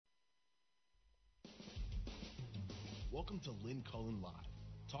Welcome to Lynn Cullen Live,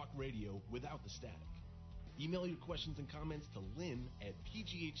 talk radio without the static. Email your questions and comments to lynn at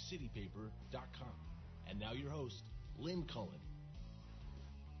pghcitypaper.com. And now your host, Lynn Cullen.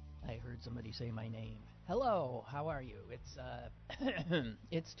 I heard somebody say my name. Hello, how are you? It's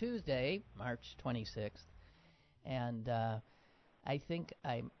it's Tuesday, March 26th, and I think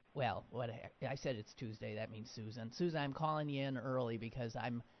I said it's Tuesday. That means Susan. Susan, I'm calling you in early because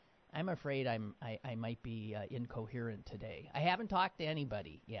I'm afraid I might be incoherent today. I haven't talked to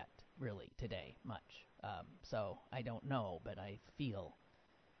anybody yet, really, today, much. So I don't know, but I feel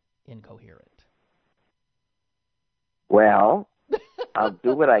incoherent. Well, I'll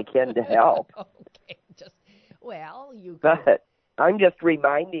do what I can to help. Okay, you. But I'm just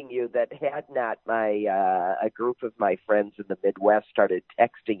reminding you that had not a group of my friends in the Midwest started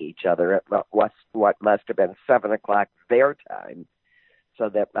texting each other at what must have been 7 o'clock their time, so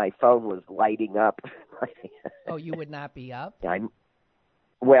that my phone was lighting up. Oh, you would not be up? I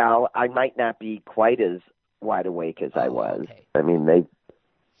might not be quite as wide awake as I was. Okay. I mean, they...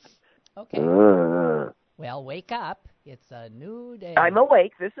 Okay. Well, wake up. It's a new day. I'm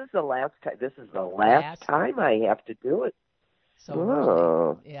awake. This is the last time. This is the last time I have to do it. So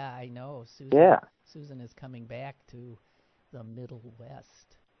early. Yeah, I know. Susan is coming back to the Middle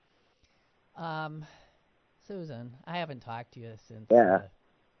West. Susan, I haven't talked to you since the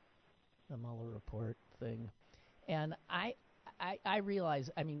Mueller report thing, and I realize.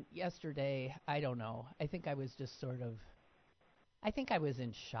 I mean, yesterday, I don't know. I think I was just I think I was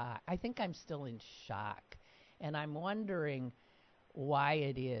in shock. I think I'm still in shock. And I'm wondering why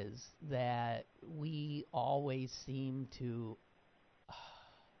it is that we always seem to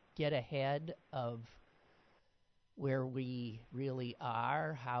get ahead of where we really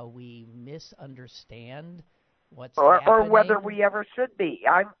are, how we misunderstand what's happening. Or whether we ever should be.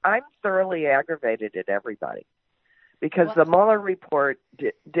 I'm thoroughly aggravated at everybody. Because the Mueller report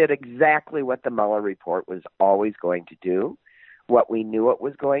did exactly what the Mueller report was always going to do, what we knew it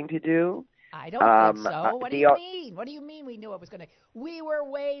was going to do. I don't think so. What do you mean? What do you mean we knew it was going to? We were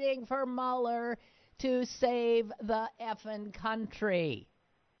waiting for Mueller to save the effing country.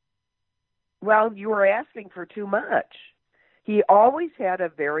 Well, you were asking for too much. He always had a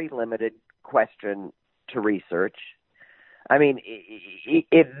very limited question to research. I mean,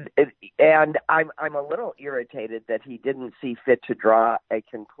 and I'm a little irritated that he didn't see fit to draw a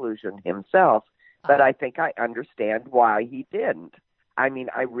conclusion himself, but I think I understand why he didn't. I mean,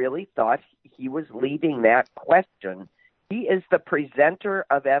 I really thought he was leading that question. He is the presenter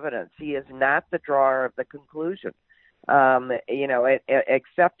of evidence. He is not the drawer of the conclusion.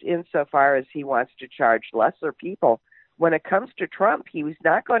 Except insofar as he wants to charge lesser people. When it comes to Trump, he was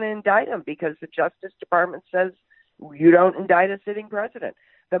not going to indict him because the Justice Department says you don't indict a sitting president.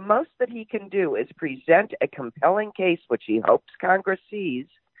 The most that he can do is present a compelling case, which he hopes Congress sees,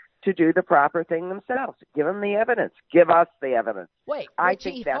 to do the proper thing themselves. Give them the evidence. Give us the evidence. I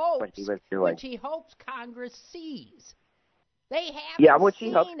think that's what he was doing. Which he hopes Congress sees. They haven't which seen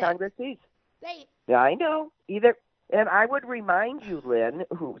he hopes it. Congress sees. I know. And I would remind you, Lynn,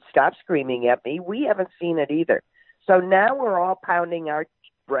 who stop screaming at me, we haven't seen it either. So now we're all pounding our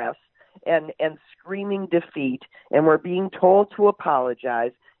breasts and screaming defeat, and we're being told to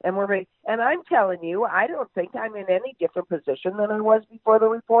apologize. And I'm telling you, I don't think I'm in any different position than I was before the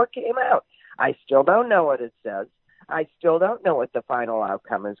report came out. I still don't know what it says. I still don't know what the final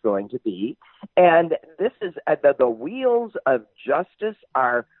outcome is going to be. And this is the wheels of justice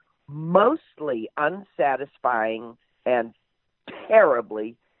are mostly unsatisfying and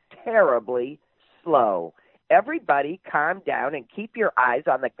terribly, terribly slow. Everybody calm down and keep your eyes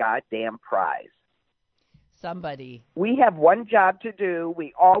on the goddamn prize. We have one job to do.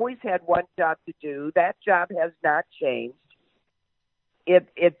 We always had one job to do. That job has not changed.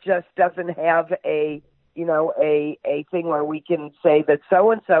 It just doesn't have a thing where we can say that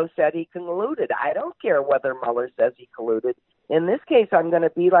so-and-so said he colluded. I don't care whether Mueller says he colluded. In this case, I'm going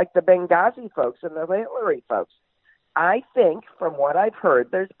to be like the Benghazi folks and the Hillary folks. I think, from what I've heard,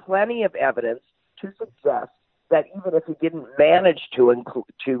 there's plenty of evidence to suggest that even if he didn't manage to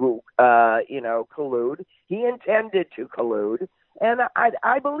collude, he intended to collude, and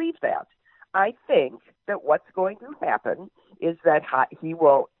I believe that. I think that what's going to happen is that he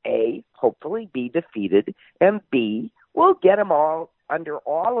will, A, hopefully be defeated, and B, will get them all under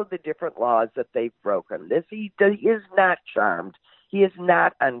all of the different laws that they've broken. He is not charmed. He is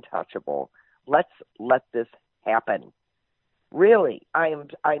not untouchable. Let's let this happen. Really,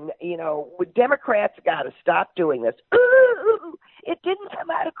 Democrats got to stop doing this. Ooh, it didn't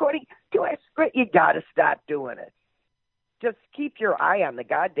come out according to our script. You got to stop doing it. Just keep your eye on the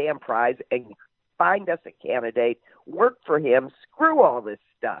goddamn prize and find us a candidate, work for him, screw all this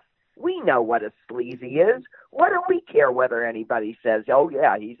stuff. We know what a sleaze he is. What do we care whether anybody says, oh,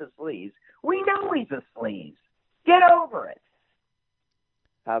 yeah, he's a sleaze? We know he's a sleaze. Get over it.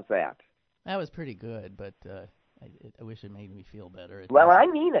 How's that? That was pretty good, but I wish it made me feel better. Well, I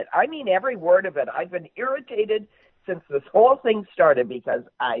mean it. I mean every word of it. I've been irritated since this whole thing started because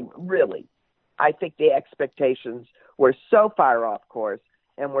I think the expectations were so far off course,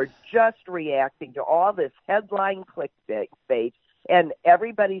 and we're just reacting to all this headline clickbait, and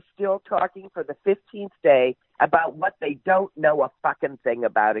everybody's still talking for the 15th day about what they don't know a fucking thing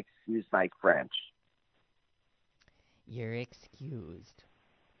about, excuse my French. You're excused.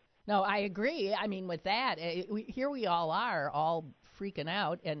 No, I agree. I mean, with that, here we all are, all freaking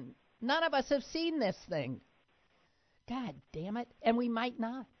out, and none of us have seen this thing. God damn it. And we might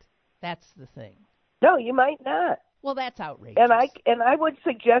not. That's the thing. No, you might not. Well, that's outrageous. And I would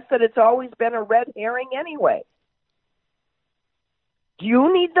suggest that it's always been a red herring anyway. Do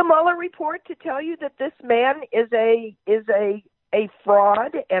you need the Mueller report to tell you that this man is a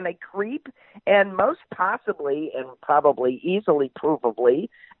fraud and a creep and most possibly and probably easily provably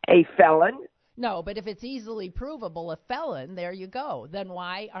a felon? No, but if it's easily provable a felon, there you go. Then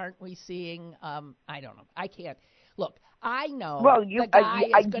why aren't we seeing, I don't know. I can't. Look, I know. Well, you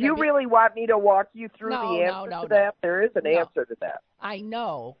really want me to walk you through the answer to that? There is an answer to that. I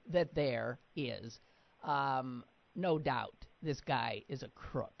know that there is, no doubt, this guy is a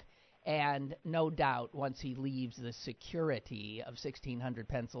crook. And no doubt, once he leaves the security of 1600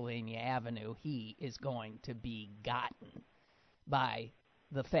 Pennsylvania Avenue, he is going to be gotten by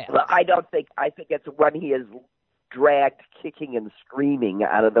the feds. Well, I think it's when he is dragged kicking and screaming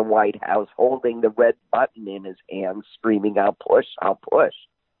out of the White House, holding the red button in his hand, screaming, I'll push, I'll push.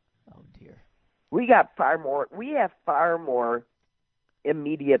 Oh, dear. We have far more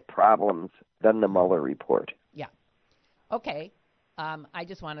immediate problems than the Mueller report. Yeah. Okay. I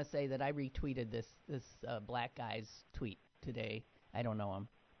just want to say that I retweeted this black guy's tweet today. I don't know him,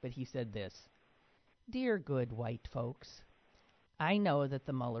 but he said this. Dear good white folks, I know that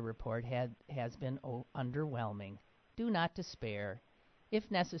the Mueller report has been underwhelming. Do not despair.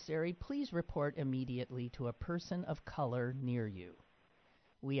 If necessary, please report immediately to a person of color near you.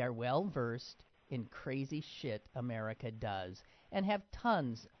 We are well versed in crazy shit America does and have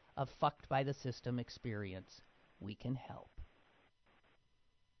tons of fucked by the system experience. We can help.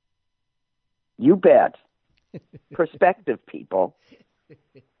 You bet. Prospective people.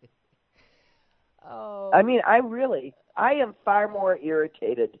 Oh. I mean, I am far more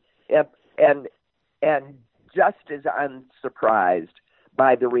irritated and just as unsurprised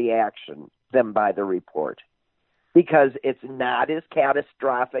by the reaction than by the report. Because it's not as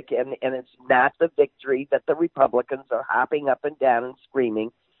catastrophic and it's not the victory that the Republicans are hopping up and down and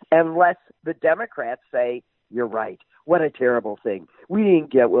screaming, unless the Democrats say, you're right. What a terrible thing. We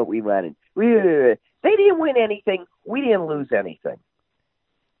didn't get what we wanted. They didn't win anything. We didn't lose anything.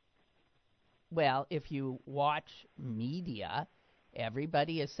 Well, if you watch media,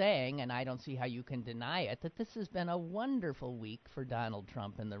 everybody is saying, and I don't see how you can deny it, that this has been a wonderful week for Donald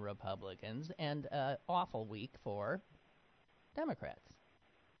Trump and the Republicans and an awful week for Democrats.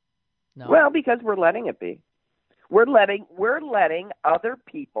 No? Well, because we're letting it be. We're letting other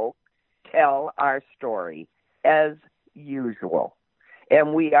people tell our story as usual.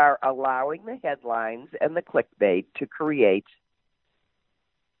 And we are allowing the headlines and the clickbait to create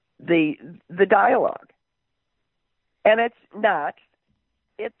the dialogue. And it's not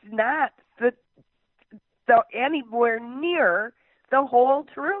the anywhere near the whole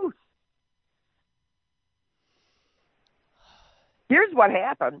truth. Here's what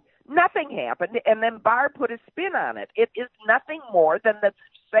happened. Nothing happened, and then Barr put a spin on it. It is nothing more than the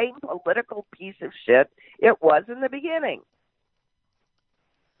same political piece of shit it was in the beginning.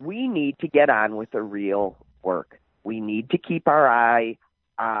 We need to get on with the real work. We need to keep our eye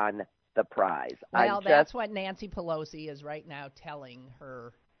on the prize. Well, that's what Nancy Pelosi is right now telling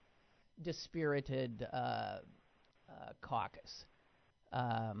her dispirited caucus.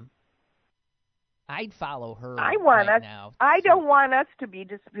 I'd follow her now. I don't want us to be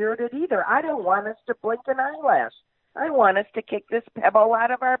dispirited either. I don't want us to blink an eyelash. I want us to kick this pebble out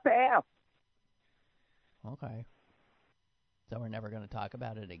of our path. Okay. So we're never going to talk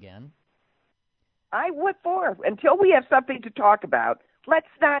about it again? What for? Until we have something to talk about, let's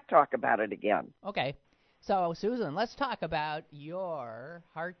not talk about it again. Okay. So, Susan, let's talk about your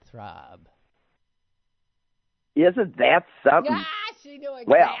heartthrob. Isn't that something? Yeah, she knew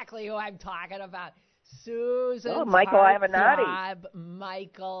exactly who I'm talking about. Susan Michael Avenatti.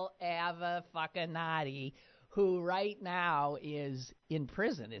 Michael Avenatti, who right now is in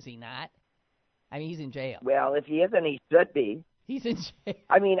prison, is he not? I mean, he's in jail. Well, if he isn't, he should be. He's in jail.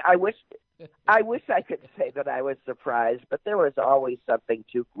 I mean, I wish I could say that I was surprised, but there was always something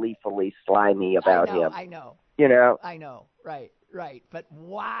too gleefully slimy about him. I know. You know? I know. Right. But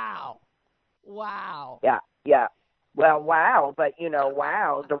wow. Yeah. Well, wow, but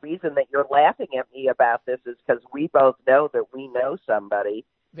wow, the reason that you're laughing at me about this is because we both know that we know somebody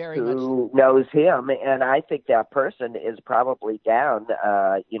who knows him, and I think that person is probably down,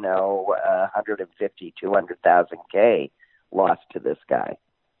 150, 200,000 K lost to this guy.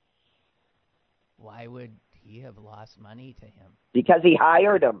 Why would he have lost money to him? Because he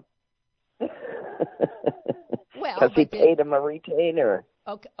hired him. Well, because he paid him a retainer.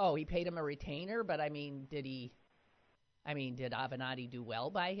 Okay. Oh, he paid him a retainer, but I mean, did Avenatti do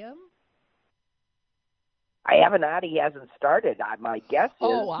well by him? Avenatti hasn't started. My guess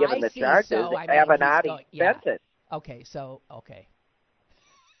is, given the charges, so, I mean, Avenatti spent it. Okay.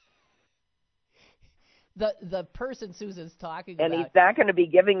 The person Susan's talking and about, he's not going to be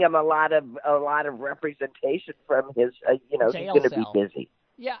giving him a lot of representation from his. He's going to be busy.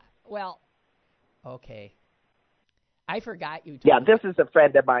 Yeah. Well. Okay. I forgot you. Yeah, this is a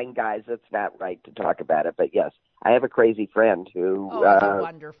friend of mine, guys. It's not right to talk about it, but yes, I have a crazy friend who he's a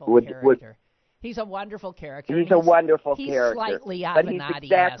wonderful character. He's a wonderful character. He's a wonderful he's character. Slightly but he's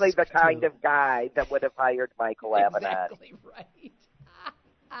exactly the kind of guy that would have hired Michael Avenatti. Exactly right.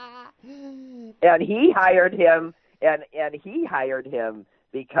 And he hired him, and he hired him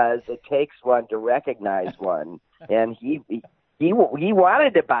because it takes one to recognize one, and he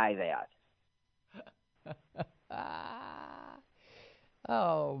wanted to buy that.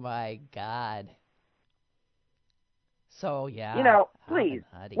 Oh my God. So yeah. Please,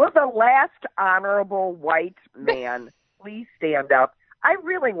 will the last honorable white man please stand up? I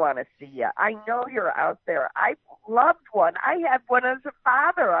really want to see you. I know you're out there. I loved one. I had one as a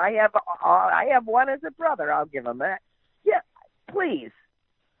father. I have one as a brother. I'll give him that. Yeah, please.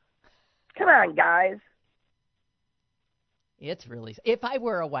 Come on, guys. It's really. If I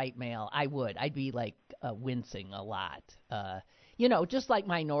were a white male, I would. I'd be like wincing a lot. Just like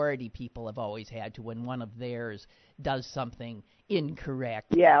minority people have always had to when one of theirs does something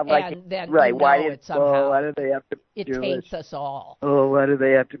incorrect. Yeah, and then right. Why do they have to? It taints us all. Oh, why do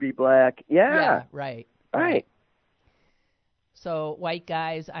they have to be black? Yeah. Right. So, white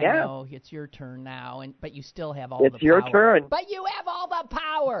guys, I know it's your turn now, but you still have all the power. It's your turn. But you have all the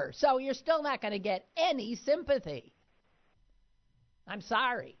power, so you're still not going to get any sympathy. I'm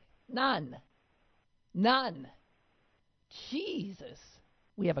sorry. None. Jesus.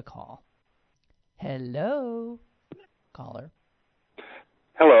 We have a call. Hello. Caller.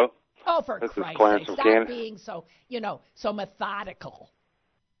 Hello. Oh, for this Christ's sake, stop being so methodical.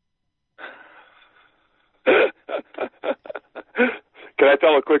 Can I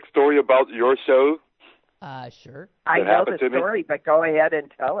tell a quick story about your show? Sure. I know the story, but go ahead and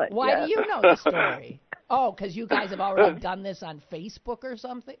tell it. Why do you know the story? Oh, because you guys have already done this on Facebook or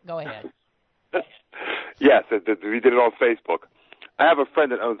something? Go ahead. Yes, we did it on Facebook. I have a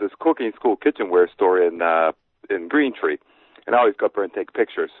friend that owns this cooking school kitchenware store in Greentree, and I always go up there and take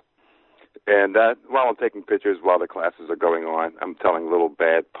pictures. And while I'm taking pictures, while the classes are going on, I'm telling little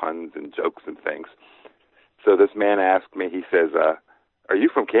bad puns and jokes and things. So this man asked me, he says, are you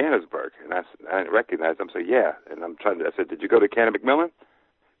from Canonsburg? And I recognized him. I said, yeah. And I said, did you go to Cannon McMillan?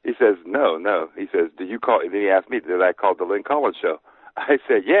 He says, no. He says, did you call? And then he asked me, did I call the Lynn Collins show? I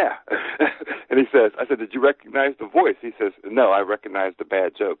said, yeah. And he says, I said, did you recognize the voice? He says, no, I recognize the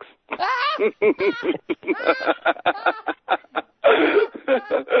bad jokes. His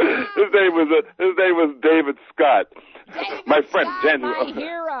name was David Scott. My friend Jen. My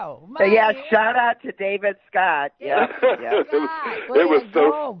hero. Shout out to David Scott. Yeah. It was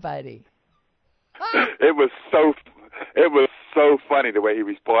so, buddy. It was so funny the way he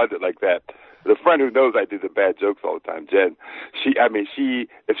responded like that. The friend who knows I do the bad jokes all the time, Jen, if she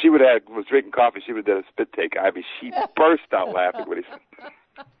was drinking coffee, she would have done a spit take. I mean, she burst out laughing when he said.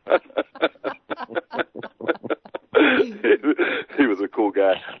 He was a cool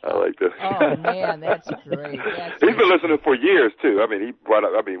guy. I like this. Oh man, that's great. He's been listening for years too. I mean, he brought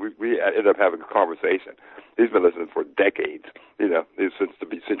up. I mean, we ended up having a conversation. He's been listening for decades.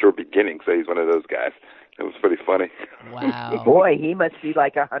 Since your beginning. So he's one of those guys. It was pretty funny. Wow. Boy, he must be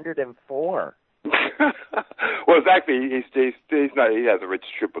like 104. Well, it's actually he's not. He hasn't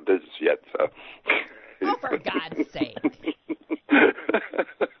reached triple digits yet. So. Oh, for God's sake.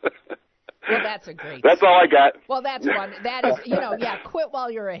 Well, that's a great. That's all I got. Well, that's one. That is, quit while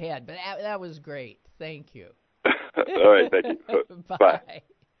you're ahead. But that was great. Thank you. All right, thank you. Bye.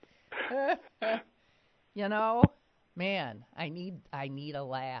 Man, I need a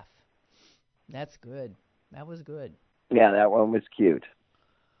laugh. That's good. That was good. Yeah, that one was cute.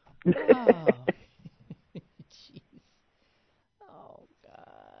 Oh, jeez. Oh,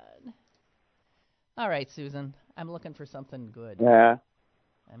 God. All right, Susan. I'm looking for something good. Yeah.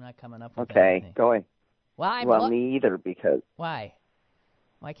 I'm not coming up with anything. Okay, go ahead. Well, me either, because... Why?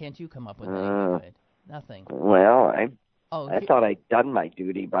 Why can't you come up with anything good? Nothing. Well, I thought I'd done my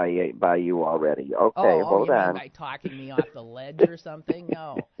duty by you already. Okay, hold you on. mean by talking me off the ledge or something?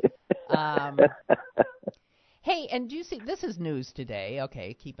 No. Hey, and do you see, this is news today.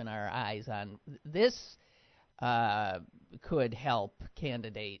 Okay, keeping our eyes on this could help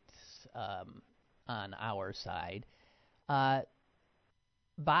candidates on our side.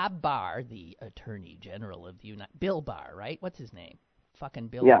 Bob Barr, the Attorney General of the United... Bill Barr, right? What's his name? Fucking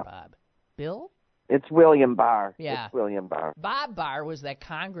Bill or Bob? Bill? It's William Barr. Yeah. It's William Barr. Bob Barr was that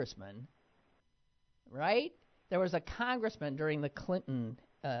congressman, right? There was a congressman during the Clinton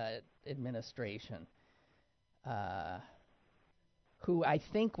administration who I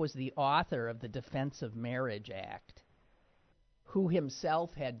think was the author of the Defense of Marriage Act, who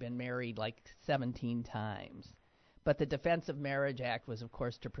himself had been married like 17 times. But the Defense of Marriage Act was, of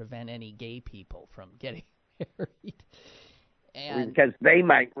course, to prevent any gay people from getting married. And, because they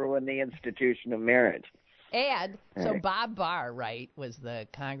might ruin the institution of marriage. And so Bob Barr, right, was the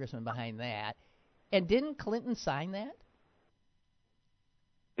congressman behind that. And didn't Clinton sign that?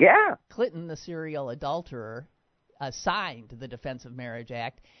 Yeah. Clinton, the serial adulterer, signed the Defense of Marriage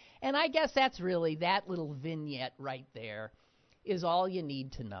Act. And I guess that's really, that little vignette right there is all you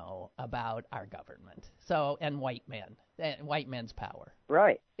need to know about our government. So, and white men, white men's power.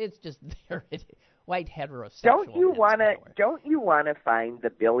 Right. It's just there. White heterosexual. Don't you want to find the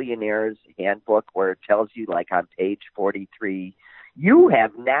Billionaire's Handbook where it tells you, like on page 43, you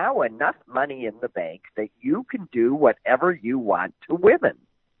have now enough money in the bank that you can do whatever you want to women.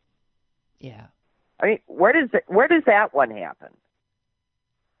 Yeah. I mean, where does that one happen?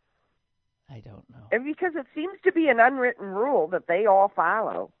 I don't know. And because it seems to be an unwritten rule that they all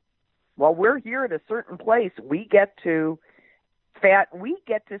follow. While we're here at a certain place, we get to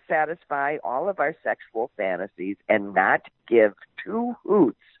satisfy all of our sexual fantasies and not give two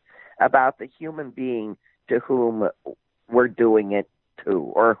hoots about the human being to whom we're doing it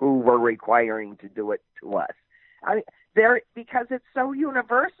to, or who we're requiring to do it to us. Because it's so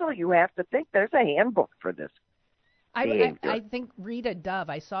universal, you have to think there's a handbook for this. I think Rita Dove,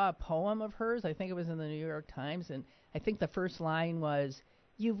 I saw a poem of hers, I think it was in the New York Times, and I think the first line was,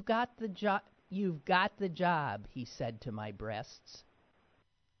 "You've got the job, he said to my breasts."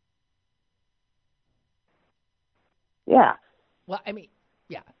 Yeah. Well, I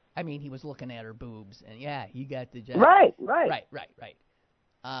mean, he was looking at her boobs, and yeah, you got the job. Right.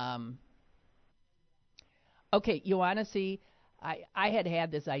 Okay, you want to see? I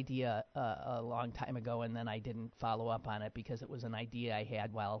had this idea a long time ago, and then I didn't follow up on it because it was an idea I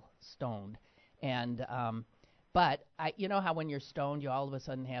had while stoned. And but you know how when you're stoned, you all of a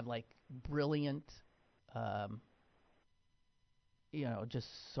sudden have like brilliant,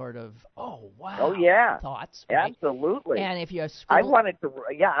 just sort of thoughts. Right? Absolutely. And if you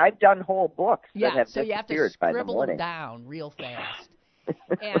I've done whole books. So you have to scribble them down real fast.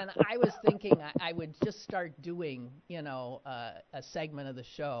 And I was thinking I would just start doing, a segment of the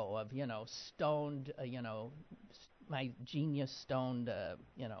show of, stoned, my genius stoned,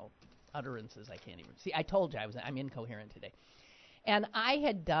 utterances. I can't even see. I told you I'm incoherent today. And I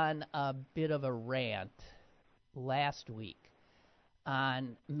had done a bit of a rant last week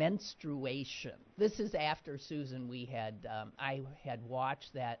on menstruation. This is after, Susan, I had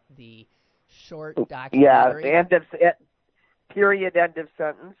watched the short documentary. Yeah, end of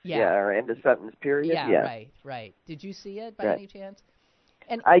sentence. Yeah, or end of sentence period. Yeah. Right. Did you see it by any chance?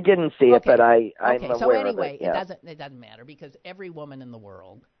 And I didn't see it, but I'm aware so anyway, of it. It doesn't matter because every woman in the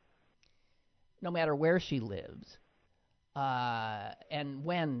world, no matter where she lives, and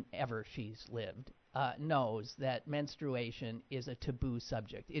whenever she's lived, knows that menstruation is a taboo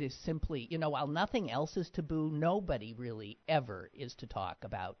subject. It is simply, while nothing else is taboo, nobody really ever is to talk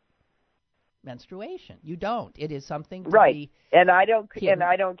about menstruation. You don't. It is something to be. And I don't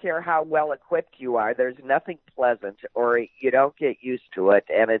care how well equipped you are. There's nothing pleasant, or you don't get used to it,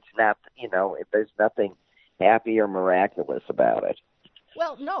 and it's not. There's nothing happy or miraculous about it.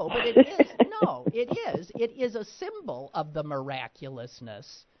 Well, no, but it is. No, it is. It is a symbol of the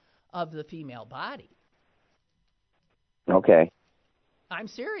miraculousness of the female body. Okay. I'm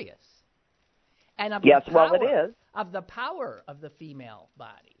serious. And of it is. Of the power of the female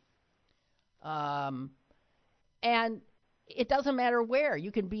body. And it doesn't matter where.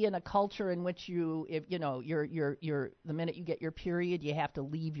 You can be in a culture in which you're the minute you get your period, you have to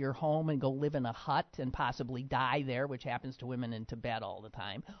leave your home and go live in a hut and possibly die there, which happens to women in Tibet all the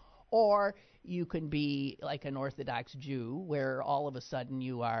time. Or you can be like an Orthodox Jew, where all of a sudden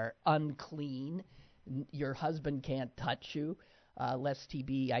you are unclean. Your husband can't touch you, lest he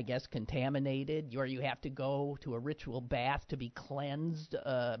be, I guess, contaminated. Or you have to go to a ritual bath to be cleansed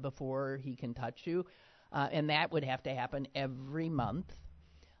before he can touch you. And that would have to happen every month.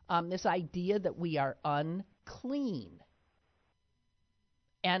 This idea that we are unclean.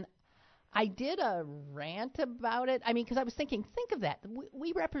 And I did a rant about it. I mean, because I was thinking, think of that.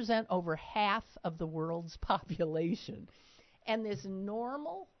 We represent over half of the world's population. And this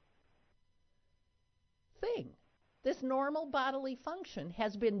normal thing, this normal bodily function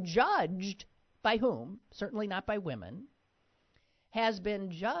has been judged by whom? Certainly not by women. Has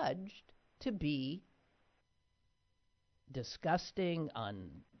been judged to be disgusting,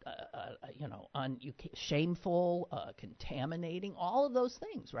 shameful, contaminating, all of those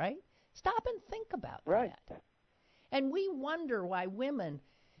things, right? Stop and think about that. And we wonder why women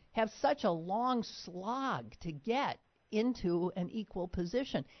have such a long slog to get into an equal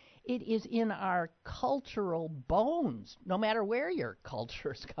position. It is in our cultural bones, no matter where your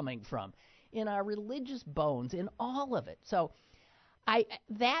culture is coming from, in our religious bones, in all of it. So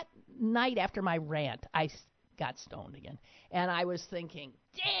that night after my rant, I got stoned again. And I was thinking,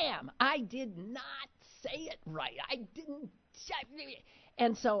 damn, I did not say it right. I didn't.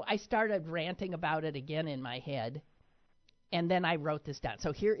 And so I started ranting about it again in my head. And then I wrote this down.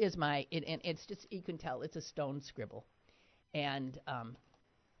 So here is and it's just, you can tell it's a stone scribble. And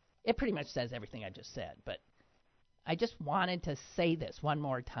it pretty much says everything I just said. But I just wanted to say this one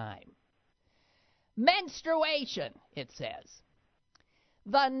more time. Menstruation, it says.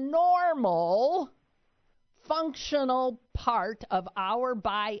 The normal functional part of our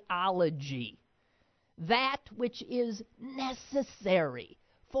biology, that which is necessary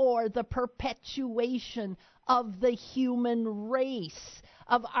for the perpetuation of the human race,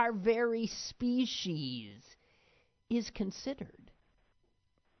 of our very species, is considered.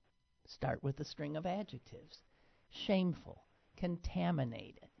 Start with a string of adjectives. Shameful,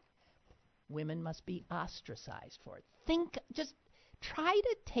 contaminated. Women must be ostracized for it. Just try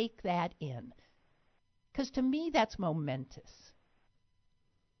to take that in. Because to me, that's momentous.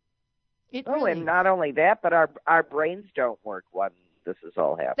 And not only that, but our brains don't work when this is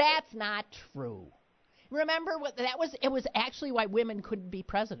all happening. That's not true. Remember what that was? It was actually why women couldn't be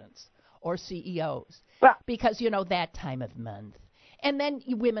presidents or CEOs. Well, because, that time of month. And then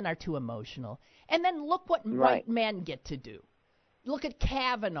women are too emotional. And then look what white men get to do. Look at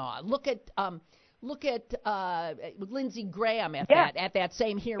Kavanaugh. Look at Lindsey Graham at that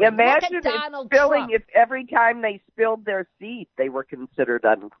same hearing. Imagine look at Donald Trump. If every time they spilled their seed, they were considered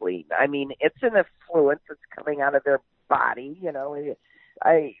unclean. I mean, it's an effluent that's coming out of their body. There's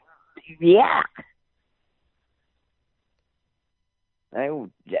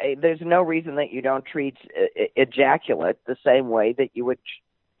no reason that you don't treat ejaculate the same way that you would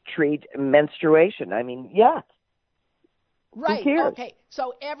treat menstruation. I mean, Right. Okay.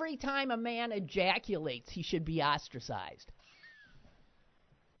 So every time a man ejaculates, he should be ostracized.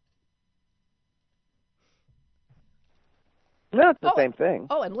 No, it's the same thing.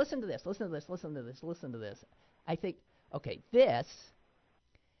 Oh, and listen to this. I think, this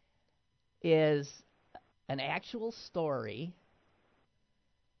is an actual story,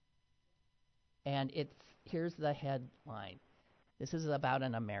 and here's the headline. This is about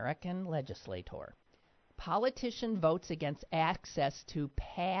an American legislator. Politician votes against access to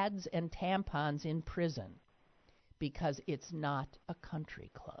pads and tampons in prison because it's not a country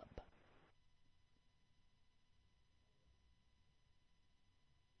club.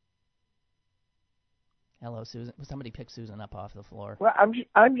 Hello, Susan. Somebody pick Susan up off the floor. Well,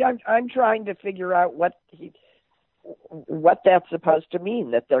 I'm trying to figure out what that's supposed to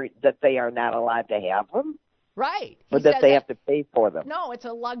mean, that they are not allowed to have them. Right. Or that they have to pay for them. No, it's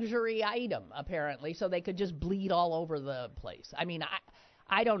a luxury item, apparently, so they could just bleed all over the place. I mean,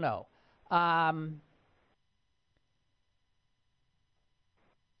 I don't know.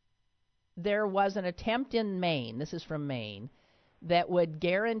 There was an attempt in Maine, this is from Maine, that would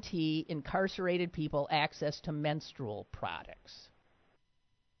guarantee incarcerated people access to menstrual products.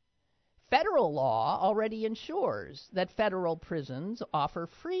 Federal law already ensures that federal prisons offer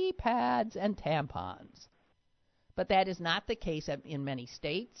free pads and tampons. But that is not the case in many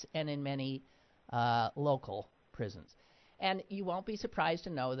states and in many local prisons. And you won't be surprised to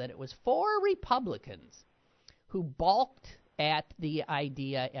know that it was 4 Republicans who balked at the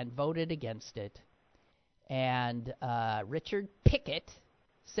idea and voted against it. And Richard Pickett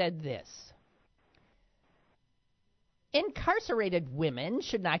said this: incarcerated women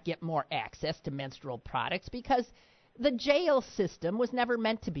should not get more access to menstrual products because the jail system was never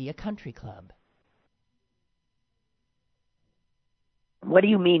meant to be a country club. What do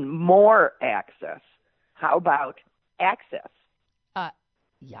you mean more access? How about access?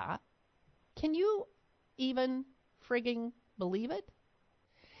 Yeah. Can you even frigging believe it?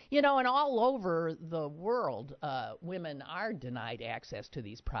 You know, and all over the world, women are denied access to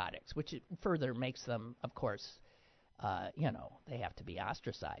these products, which further makes them, of course, they have to be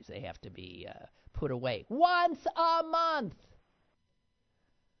ostracized. They have to be put away once a month.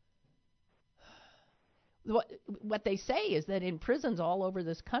 What they say is that in prisons all over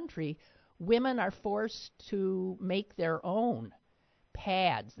this country, women are forced to make their own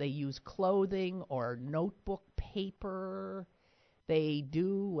pads. They use clothing or notebook paper. They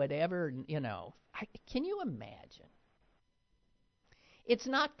do whatever, Can you imagine? It's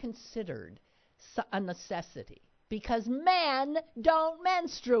not considered a necessity because men don't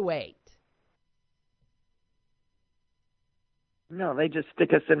menstruate. No, they just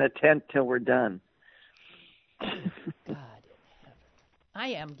stick us in a tent till we're done. God in heaven. I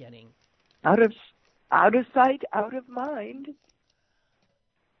am getting... Out of sight, out of mind.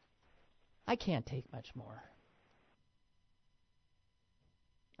 I can't take much more.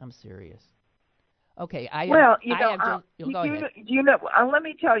 I'm serious. Okay, Well, let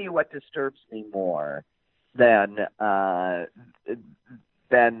me tell you what disturbs me more than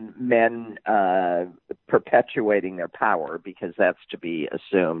men perpetuating their power, because that's to be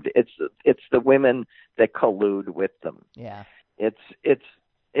assumed. It's the women that collude with them. Yeah. It's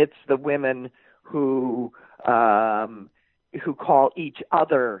the women who call each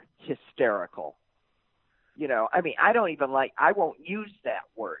other hysterical. I won't use that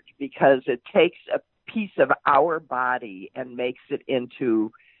word because it takes a piece of our body and makes it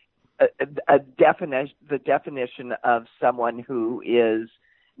into the definition of someone who is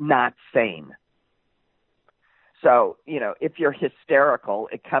not sane. So, if you're hysterical,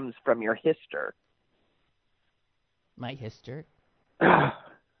 it comes from your hister. My hister?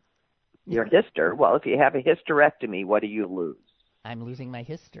 Your hister? Well, if you have a hysterectomy, what do you lose? I'm losing my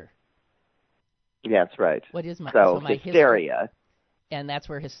hister. Yeah, that's right. What is my my hysteria? And that's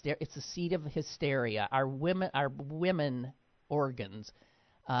where it's the seat of hysteria. Our women organs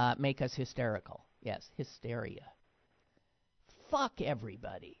make us hysterical. Yes, hysteria. Fuck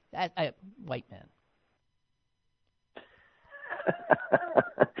everybody. White men.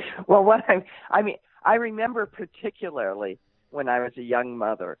 Well, I remember particularly when I was a young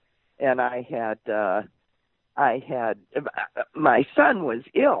mother, and I had my son was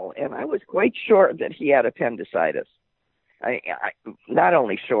ill, and I was quite sure that he had appendicitis. I not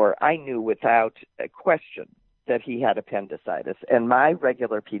only sure, I knew without a question that he had appendicitis, and my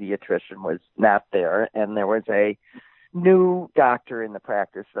regular pediatrician was not there, and there was a new doctor in the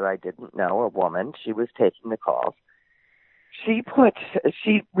practice that I didn't know, a woman. She was taking the calls. She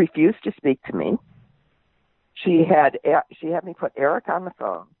refused to speak to me. She had me put Eric on the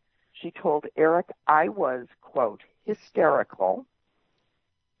phone. She told Eric I was, quote, hysterical.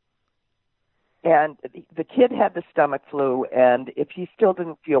 And the kid had the stomach flu, and if he still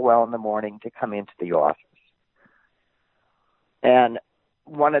didn't feel well in the morning, to come into the office. And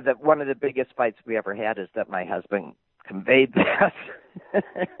one of the biggest fights we ever had is that my husband conveyed that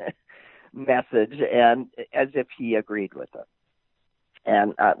message, and as if he agreed with it.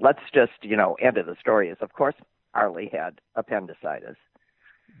 And let's just, end of the story is, of course, Arlie had appendicitis.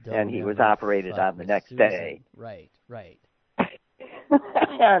 And he was operated on the next day. Right.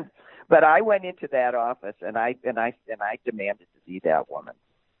 But I went into that office and I demanded to see that woman.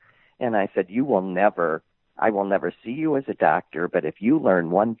 And I said, I will never see you as a doctor, but if you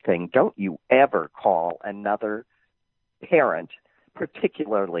learn one thing, don't you ever call another parent,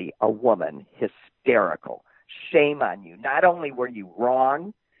 particularly a woman, hysterical. Shame on you. Not only were you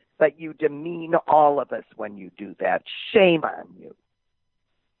wrong, but you demean all of us when you do that. Shame on you.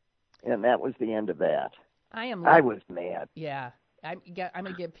 And that was the end of that. I was mad. Yeah. I'm going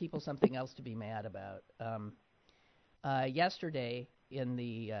to give people something else to be mad about. Yesterday in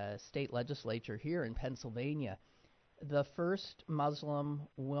the state legislature here in Pennsylvania, the first Muslim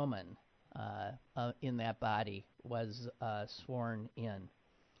woman in that body was sworn in.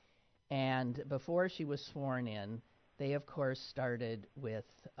 And before she was sworn in, they, of course, started with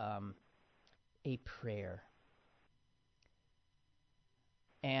a prayer.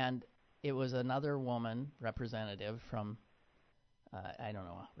 And it was another woman, representative from,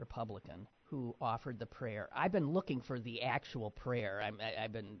 Republican, who offered the prayer. I've been looking for the actual prayer.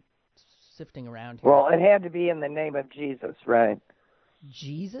 I've been sifting around here. Well, it had to be in the name of Jesus, right?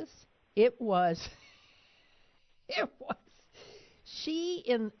 Jesus? It was. It was. She,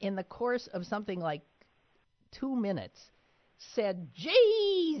 in the course of something like 2 minutes, said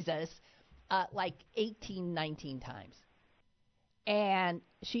Jesus like 18, 19 times. And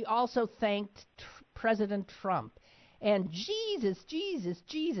she also thanked President Trump. And Jesus, Jesus,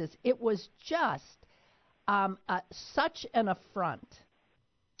 Jesus. It was just such an affront.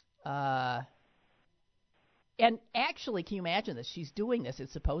 And actually, can you imagine this? She's doing this.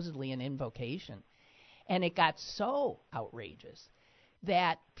 It's supposedly an invocation. And it got so outrageous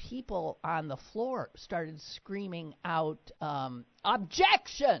that people on the floor started screaming out,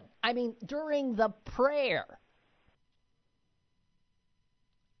 objection! I mean, during the prayer.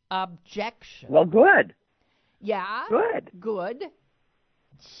 Objection. Well, good. Yeah? Good. Good.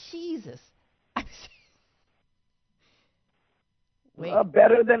 Jesus. Wait.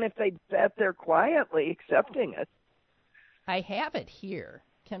 Better than if they sat there quietly accepting it. I have it here.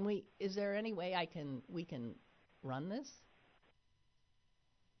 Is there any way we can run this?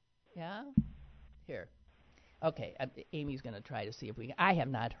 Yeah? Here. Okay, Amy's going to try to see if we can. I have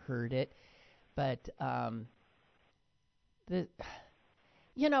not heard it, but this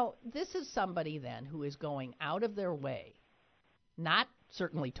is somebody then who is going out of their way, not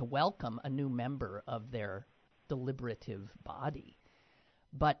certainly to welcome a new member of their deliberative body,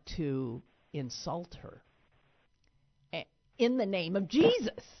 but to insult her in the name of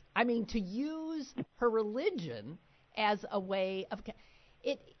Jesus. I mean, to use her religion as a way of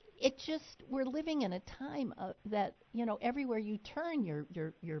it just, we're living in a time that, everywhere you turn,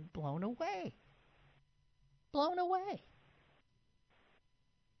 you're blown away. Blown away.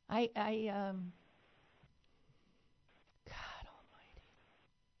 God Almighty.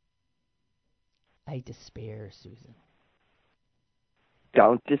 I despair, Susan.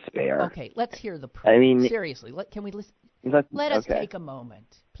 Don't despair. Okay, let's hear the prayer. Seriously, can we listen? Let us take a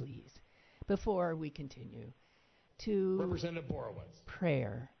moment, please, before we continue to Representative Borowitz.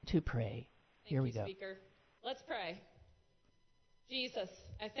 Pray. Here we go. Speaker. Let's pray. Jesus,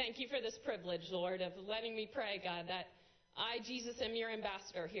 I thank you for this privilege, Lord, of letting me pray, God, that I, Jesus, am your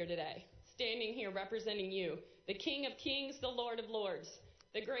ambassador here today, standing here representing you, the King of Kings, the Lord of Lords,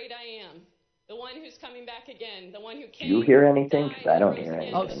 the great I am, the one who's coming back again, the one who came. Do you hear anything? Because I don't hear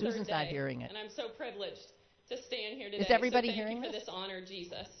anything. Oh, Susan's not hearing it. And I'm so privileged to stand here today. Is everybody so thank hearing you for this? this honor,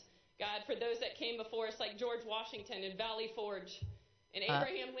 Jesus. God, for those that came before us, like George Washington in Valley Forge, and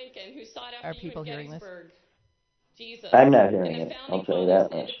Abraham Lincoln, who sought after you in Gettysburg. Jesus. I'm not hearing and it. the I'll founding tell you fathers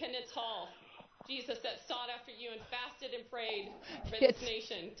that in much. Independence Hall. Jesus, that sought after you and fasted and prayed for this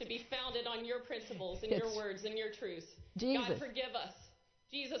nation to be founded on your principles and your words and your truths. Jesus. God, forgive us.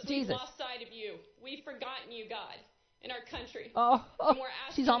 Jesus, we've lost sight of you. We've forgotten you, God, in our country. Oh, and we're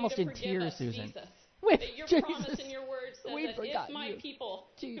asking she's almost you to in forgive tears, us, Susan. Jesus. That your Jesus, promise in your word says that if my people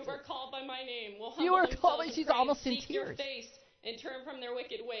who are called by my name will humble themselves and she's pray almost and in seek tears. your face and turn from their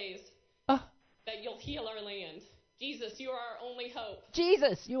wicked ways, that you'll heal our land. Jesus, you are our only hope.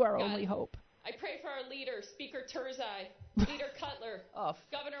 Jesus, you are God, only hope. I pray for our leaders, Speaker Turzai, Leader Cutler,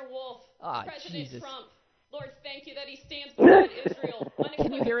 Governor Wolf, President Trump. Lord, thank you that he stands behind Israel.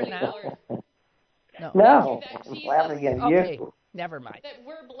 Can you hear it now? Lord. No. I'm laughing at you. Never mind. That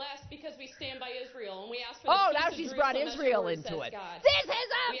we're blessed because we stand by Israel, and we ask for now the peace of she's Jerusalem brought Israel as into your word it. says, God. This is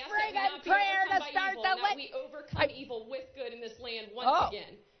a friggin' prayer to start the that we overcome evil with good in this land once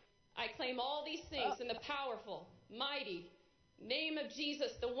again. I claim all these things in the powerful, mighty name of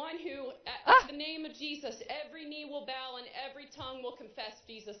Jesus, the one who, at the name of Jesus, every knee will bow and every tongue will confess,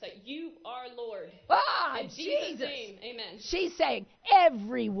 Jesus, that you are Lord. In Jesus' name, amen. She's saying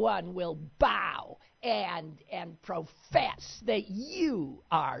everyone will bow and profess that you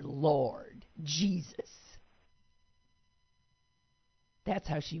are Lord Jesus. That's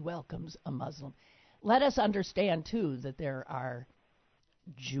how she welcomes a Muslim. Let us understand, too, that there are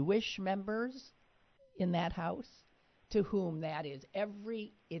Jewish members in that house to whom that is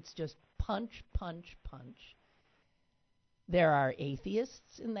it's just punch, punch, punch. There are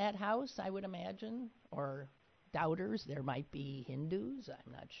atheists in that house, I would imagine, or doubters. There might be Hindus,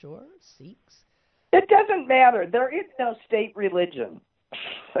 I'm not sure, Sikhs. It doesn't matter. There is no state religion.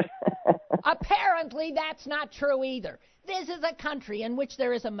 Apparently, that's not true either. This is a country in which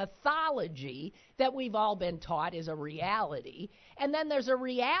there is a mythology that we've all been taught is a reality, and then there's a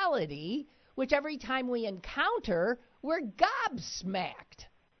reality which every time we encounter, we're gobsmacked.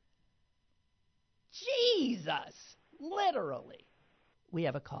 Jesus! Literally. We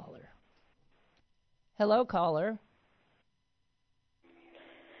have a caller. Hello, caller.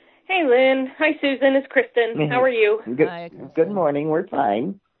 Hey, Lynn. Hi, Susan. It's Kristen. How are you? Hi, Kristen. Good morning. We're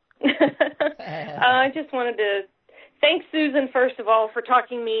fine. I just wanted to thank Susan, first of all, for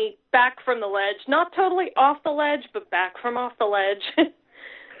talking me back from the ledge. Not totally off the ledge, but back from off the ledge.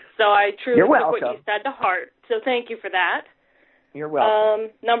 So I truly took what you said to heart. So thank you for that. You're welcome.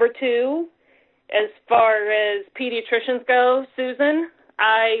 Number 2, as far as pediatricians go, Susan,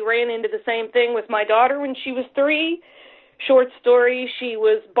 I ran into the same thing with my daughter when she was 3. Short story, she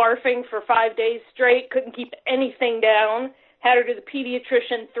was barfing for 5 days straight, couldn't keep anything down, had her to the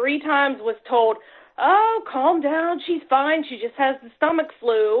pediatrician 3 times, was told, oh, calm down, she's fine, she just has the stomach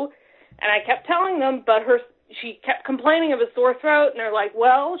flu. And I kept telling them, but she kept complaining of a sore throat, and they're like,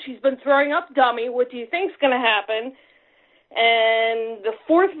 well, she's been throwing up, dummy, what do you think's going to happen? And the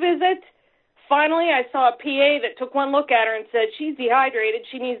 4th visit, finally I saw a PA that took one look at her and said, she's dehydrated,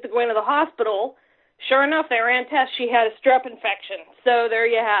 she needs to go into the hospital. Sure enough, they ran tests, she had a strep infection. So there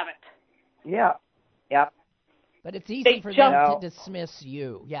you have it. Yeah, yeah. But it's easy for them to dismiss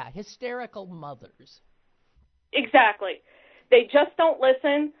you. Yeah, hysterical mothers. Exactly. They just don't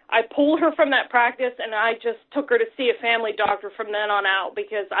listen. I pulled her from that practice, and I just took her to see a family doctor from then on out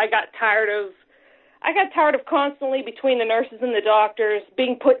because I got tired of constantly, between the nurses and the doctors,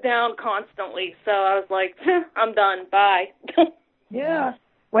 being put down constantly. So I was like, I'm done. Bye. Yeah.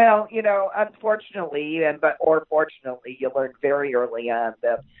 Well, unfortunately, or fortunately, you learn very early on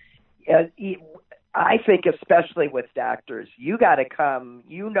that I think especially with doctors, you got to come,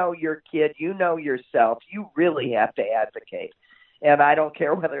 your kid, yourself, you really have to advocate. And I don't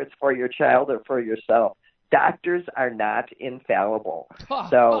care whether it's for your child or for yourself. Doctors are not infallible.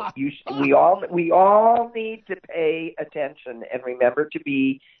 So we all need to pay attention and remember to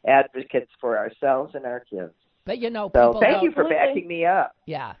be advocates for ourselves and our kids. But so thank you for backing me up.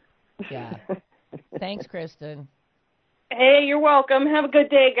 Yeah. Thanks, Kristen. Hey, you're welcome. Have a good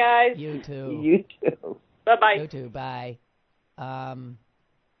day, guys. You too. You too. Bye-bye. You too. Bye. I'm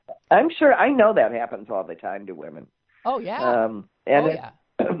sure I know that happens all the time to women. Oh yeah.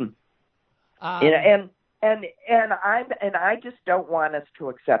 And I just don't want us to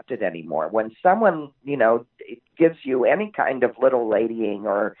accept it anymore. When someone, gives you any kind of little ladying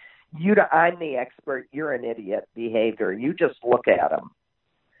or I'm the expert, you're an idiot behavior, you just look at them.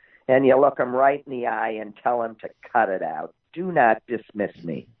 And you look them right in the eye and tell them to cut it out. Do not dismiss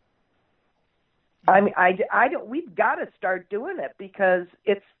me. I mean, I don't. We've got to start doing it because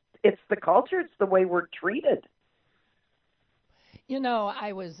it's the culture. It's the way we're treated.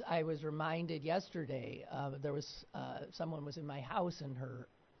 I was reminded yesterday. There was someone was in my house and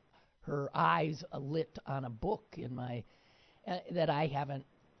her eyes lit on a book in my that I haven't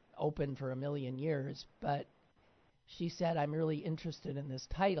opened for a million years, but. She said, I'm really interested in this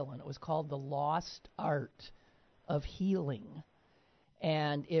title, and it was called The Lost Art of Healing.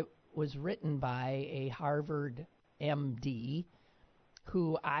 And it was written by a Harvard MD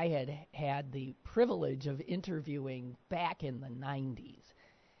who I had the privilege of interviewing back in the 90s.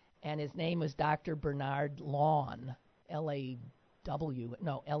 And his name was Dr. Bernard Laun, Laun,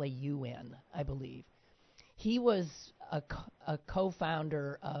 I believe. He was a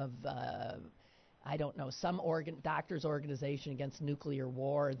co-founder of... I don't know, some doctors' organization against nuclear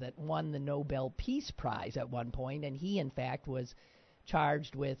war that won the Nobel Peace Prize at one point, and he, in fact, was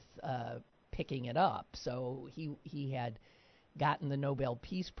charged with picking it up. So he had gotten the Nobel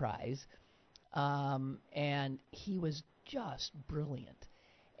Peace Prize, and he was just brilliant.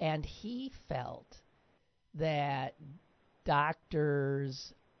 And he felt that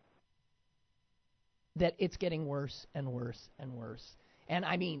doctors, that it's getting worse and worse and worse. And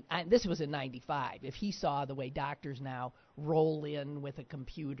I mean, this was in 95. If he saw the way doctors now roll in with a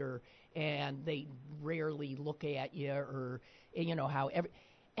computer and they rarely look at you or, how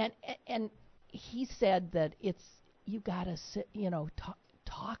and he said that you got to sit,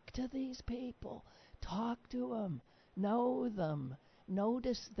 talk to these people, talk to them, know them,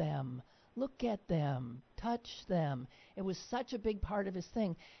 notice them, look at them, touch them. It was such a big part of his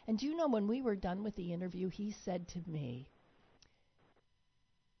thing. And do you know, when we were done with the interview, he said to me,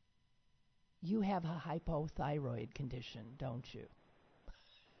 you have a hypothyroid condition, don't you?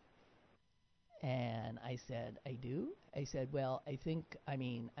 And I said, I do? I said, well, I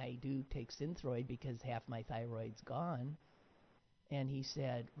do take Synthroid because half my thyroid's gone. And he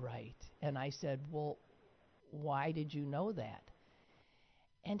said, right. And I said, well, why did you know that?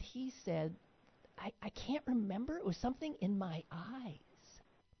 And he said, I can't remember. It was something in my eyes.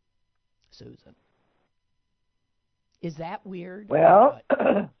 Susan. Is that weird? Well...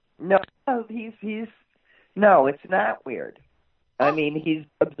 No, no, it's not weird. I mean, he's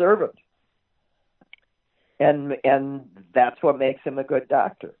observant, and that's what makes him a good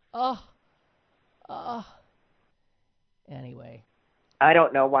doctor. Anyway, I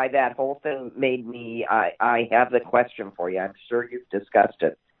don't know why that whole thing made me, I have the question for you. I'm sure you've discussed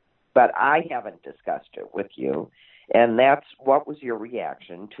it, but I haven't discussed it with you. And that's, what was your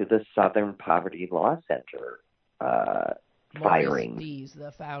reaction to the Southern Poverty Law Center firing? Maurice Dees,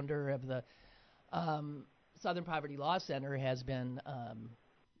 the founder of the Southern Poverty Law Center, has been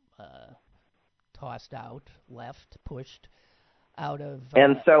tossed out, left, pushed out of...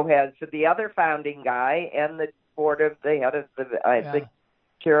 and so has the other founding guy and the board of the head of the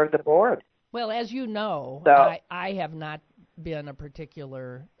chair of the board. Well, as you know, so, I have not been a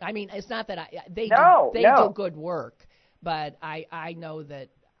particular... I mean, it's not that they do good work, but I know that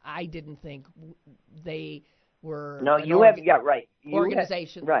I didn't think they were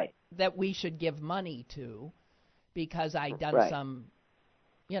organization that we should give money to, because I'd done some,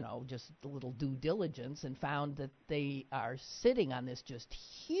 just a little due diligence and found that they are sitting on this just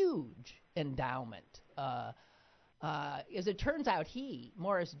huge endowment. As it turns out,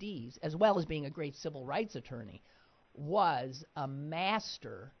 Maurice Dees, as well as being a great civil rights attorney, was a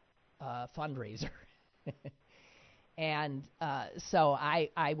master fundraiser. And so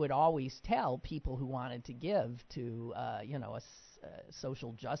I would always tell people who wanted to give to, a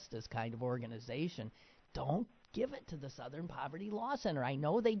social justice kind of organization, don't give it to the Southern Poverty Law Center. I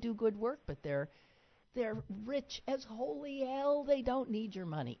know they do good work, but they're rich as holy hell. They don't need your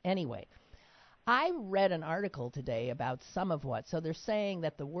money. Anyway, I read an article today about some of what. So they're saying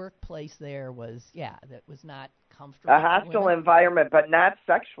that the workplace there was, that was not comfortable. A hostile environment, but not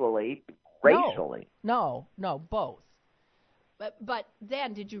sexually, racially. No, both. But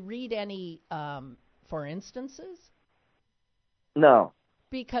then, did you read any for instances? No.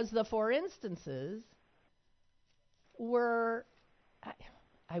 Because the for instances were,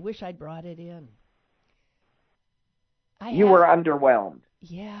 I wish I'd brought it in. You were underwhelmed.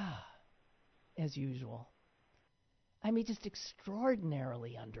 Yeah, as usual. I mean, just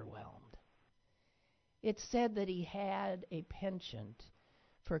extraordinarily underwhelmed. It said that he had a penchant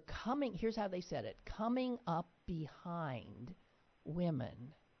for coming, here's how they said it, coming up behind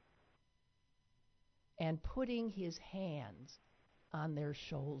women and putting his hands on their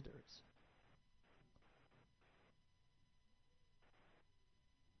shoulders.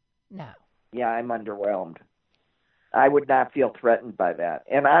 Now. Yeah, I'm underwhelmed. I would not feel threatened by that.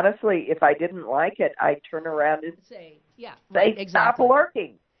 And honestly, if I didn't like it, I'd turn around and say, exactly. Stop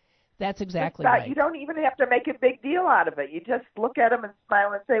lurking. That's exactly right. You don't even have to make a big deal out of it. You just look at them and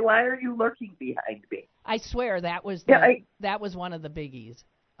smile and say, "Why are you lurking behind me?" I swear that was that was one of the biggies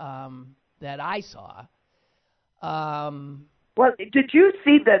that I saw. Well, did you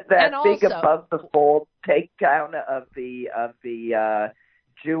see that big above the fold takedown of the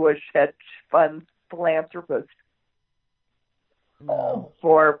Jewish hedge fund philanthropist? No.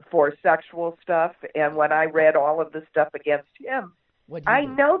 For sexual stuff? And when I read all of the stuff against him, I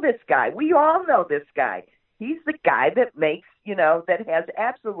know this guy. We all know this guy. He's the guy that makes, that has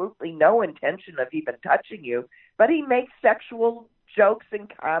absolutely no intention of even touching you, but he makes sexual jokes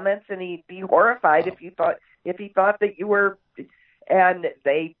and comments, and he'd be horrified if he thought that you were. And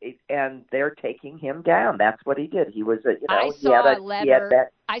they're taking him down. That's what he did. He was I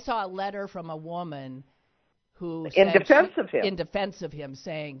saw a letter from a woman who in defense of him,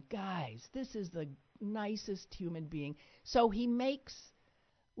 saying, "Guys, this is the nicest human being." So he makes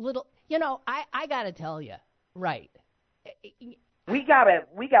little, I got to tell you, right? We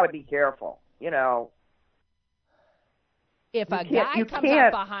gotta be careful, If a guy comes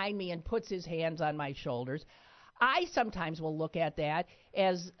up behind me and puts his hands on my shoulders, I sometimes will look at that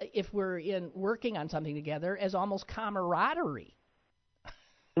as, if we're working on something together, as almost camaraderie.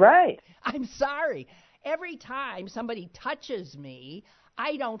 Right. I'm sorry. Every time somebody touches me,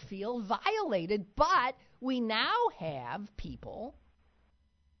 I don't feel violated, but we now have people,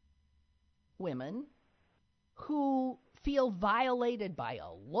 women, who feel violated by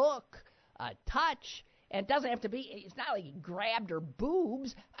a look, a touch, and it doesn't have to be, it's not like he grabbed her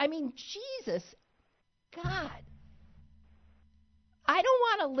boobs. I mean, Jesus, God. I don't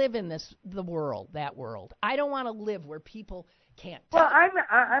want to live in that world. I don't want to live where people can't touch. Well, I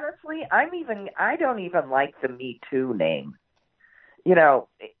don't even like the Me Too name.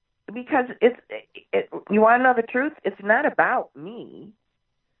 Because you want to know the truth? It's not about me.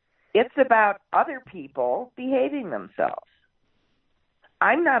 It's about other people behaving themselves.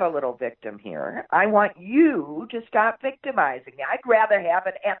 I'm not a little victim here. I want you to stop victimizing me. I'd rather have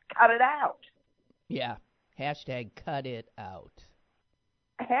it and cut it out. Yeah. Hashtag cut it out.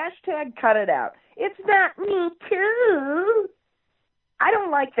 Hashtag cut it out. It's not Me Too. I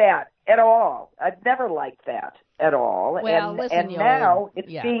don't like that at all. I've never liked that at all. Well, and now it's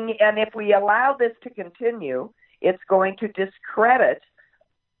being, and if we allow this to continue, it's going to discredit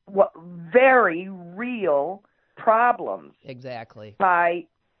very real problems. Exactly. By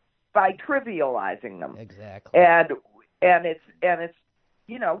trivializing them. Exactly. And it's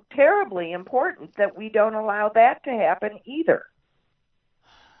terribly important that we don't allow that to happen either.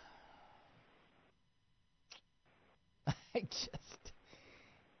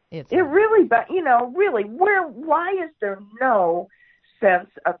 Why is there no sense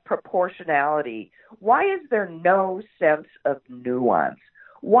of proportionality? Why is there no sense of nuance?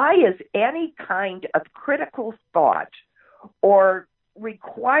 Why is any kind of critical thought or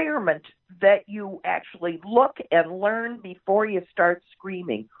requirement that you actually look and learn before you start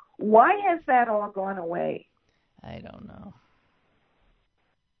screaming? Why has that all gone away? I don't know.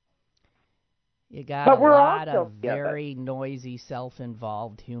 You got a lot of very noisy,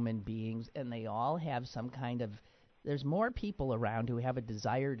 self-involved human beings, and they all have some kind of... There's more people around who have a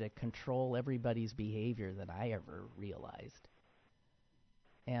desire to control everybody's behavior than I ever realized.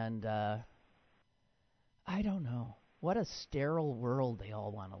 And I don't know. What a sterile world they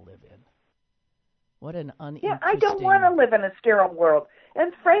all want to live in. What an uninteresting... Yeah, I don't want to live in a sterile world.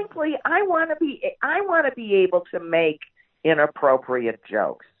 And frankly, I want to be able to make inappropriate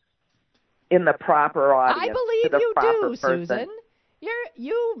jokes in the proper audience. I believe you do, Susan.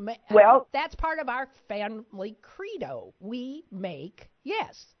 Well, that's part of our family credo. We make,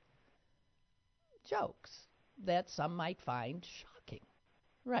 jokes that some might find shocking.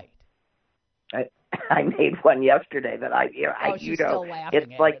 Right. I made one yesterday that she's still laughing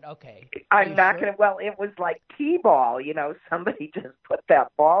it's at like, it. Okay. I'm not going to, well, it was like T-ball, somebody just put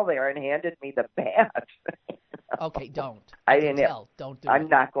that ball there and handed me the bat. Okay, don't. Don't do it. I'm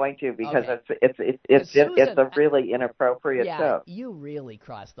not going to because it's a really inappropriate joke. Yeah, you really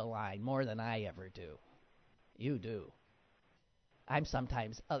cross the line more than I ever do. You do. I'm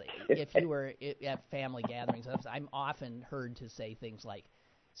sometimes, if you were at family gatherings, I'm often heard to say things like,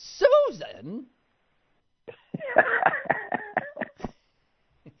 Susan!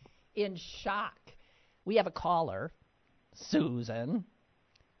 In shock. We have a caller. Susan.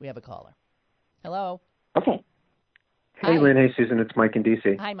 We have a caller. Hello. Okay. Hey, Lynn. Hey, Susan. It's Mike in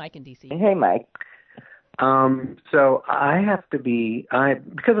D.C. Hi, Mike in D.C. Hey, Mike. So I have to be,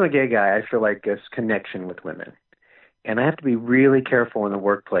 because I'm a gay guy, I feel like this connection with women. And I have to be really careful in the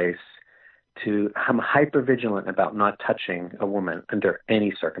workplace I'm hyper-vigilant about not touching a woman under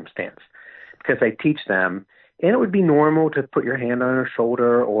any circumstance. Because I teach them, and it would be normal to put your hand on her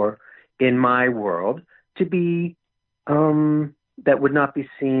shoulder, or in my world, to be, that would not be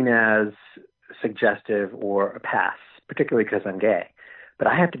seen as suggestive or a pass, particularly because I'm gay. But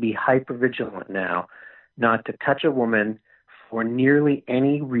I have to be hyper-vigilant now not to touch a woman for nearly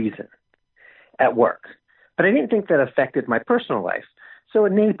any reason at work. But I didn't think that affected my personal life. So a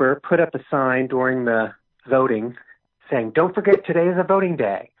neighbor put up a sign during the voting saying, "Don't forget today is a voting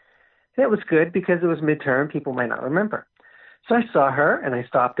day." And it was good because it was midterm. People might not remember. So I saw her and I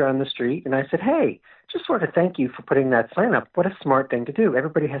stopped her on the street and I said, "Hey, just sort of thank you for putting that sign up. What a smart thing to do.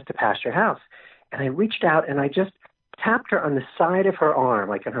 Everybody has to pass your house." And I reached out and I just tapped her on the side of her arm,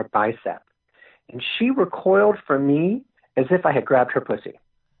 like in her bicep. And she recoiled from me as if I had grabbed her pussy.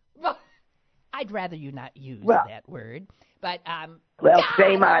 Well, I'd rather you not use that word. But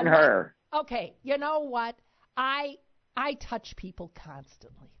shame on her. Okay, you know what? I touch people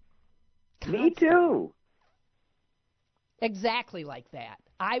constantly. Me too. Exactly like that.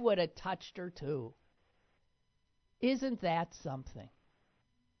 I would have touched her too. Isn't that something?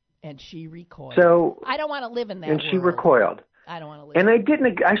 And she recoiled. So I don't want to live in that world. And she recoiled. I don't want to live. And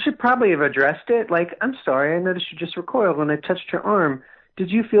I should probably have addressed it. Like, "I'm sorry, I noticed you just recoiled when I touched your arm.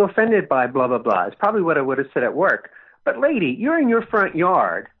 Did you feel offended by blah, blah, blah?" It's probably what I would have said at work. But lady, you're in your front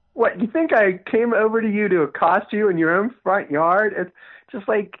yard. What, you think I came over to you to accost you in your own front yard? It's just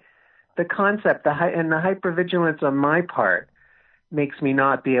like the concept, and the hypervigilance on my part makes me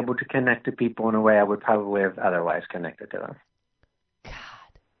not be able to connect to people in a way I would probably have otherwise connected to them.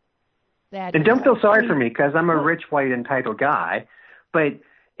 God. And don't feel sorry for me because I'm a rich, white, entitled guy, but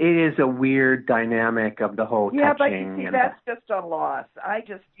it is a weird dynamic of the whole touching. Yeah, but you see, that's just a loss. I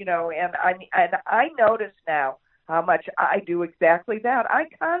just, and I notice now how much I do exactly that. I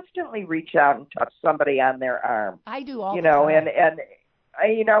constantly reach out and touch somebody on their arm. I do all the time. And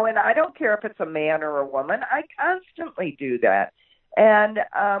I don't care if it's a man or a woman. I constantly do that, and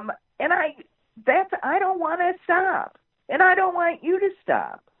I don't want to stop, and I don't want you to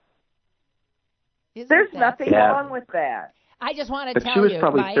stop. There's nothing wrong with that. I just want to tell you, But she was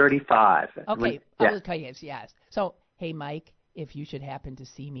probably Mike, 35. Okay, I will tell you, yes. So, hey, Mike, if you should happen to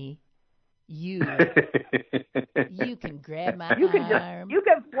see me, you can grab my arm. You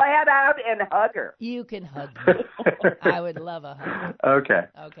can flat out and hug her. You can hug me. I would love a hug. Okay.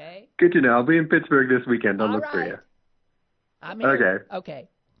 Okay. Good to know. I'll be in Pittsburgh this weekend. I'll look for you. I'm here. Okay.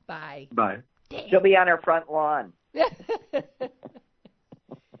 Bye. Bye. Damn. She'll be on her front lawn.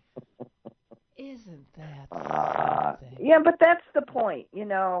 Isn't that something? Yeah, but that's the point.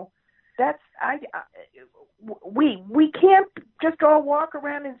 We can't just all walk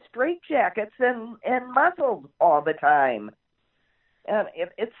around in straitjackets and muzzled all the time.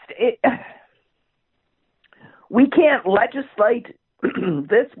 We can't legislate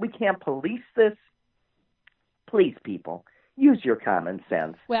this. We can't police this. Please, people, use your common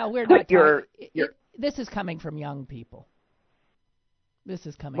sense. Well, we're not. This is coming from young people. This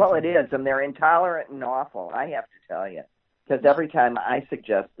is coming. Well, it is, and they're intolerant and awful. I have to tell you, because every time I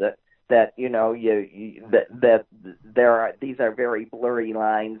suggest that these are very blurry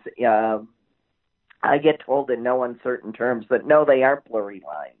lines, I get told in no uncertain terms that no, they aren't blurry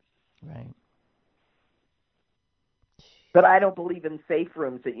lines. Right. But I don't believe in safe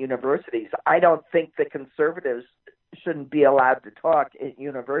rooms at universities. I don't think that conservatives shouldn't be allowed to talk at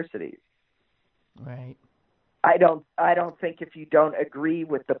universities. Right. I don't think if you don't agree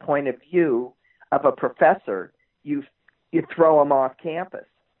with the point of view of a professor, you throw them off campus.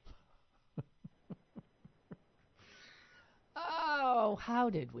 Oh,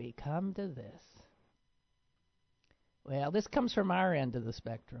 how did we come to this? Well, this comes from our end of the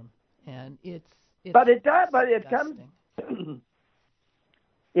spectrum, and it's but it does. But disgusting.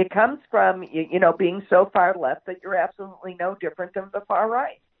 it comes from being so far left that you're absolutely no different than the far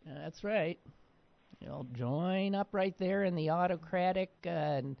right. That's right. You'll join up right there in the autocratic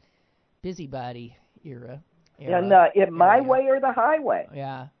and busybody era. And my way or the highway.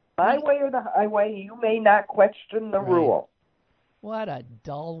 Yeah. My way or the highway, you may not question the rule. What a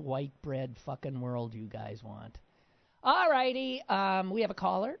dull, white bread fucking world you guys want. All righty. We have a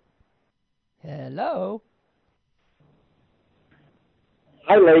caller. Hello.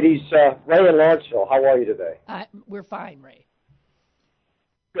 Hi, ladies. Ray in Lawrenceville. How are you today? We're fine, Ray.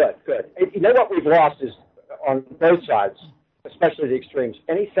 Good, good. You know what we've lost is, on both sides, especially the extremes,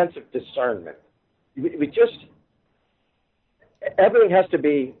 any sense of discernment. We just, everything has to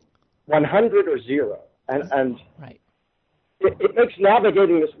be 100 or 0. And right. It makes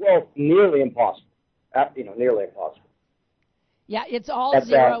navigating this world nearly impossible. Nearly impossible. Yeah, it's all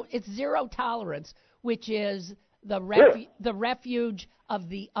zero. It's zero tolerance, which is the refuge of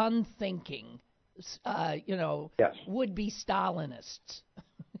the unthinking, yes. would-be Stalinists.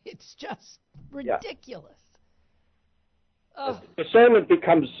 It's just ridiculous. Yeah. Discernment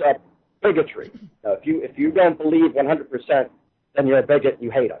becomes bigotry. If you don't believe 100%, then you're a bigot. You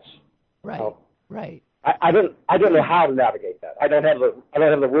hate us. Right. Right. I don't know how to navigate that. I don't have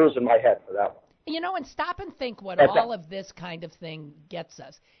the rules in my head for that one. And stop and think what all of this kind of thing gets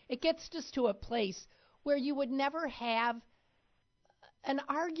us. It gets us to a place where you would never have an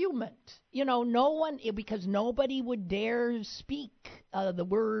argument. No one, because nobody would dare speak the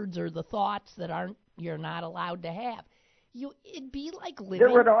words or the thoughts that you're not allowed to have. It'd be like living. There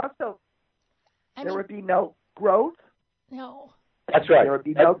would be no growth. No. That's right. There would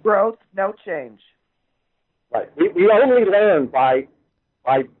be no growth, no change. Right. We only learn by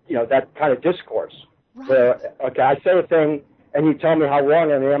that kind of discourse. Right. Where, okay, I say a thing, and you tell me how wrong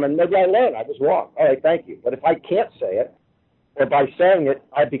I am, and maybe I learn I was wrong. All right, thank you. But if I can't say it, or by saying it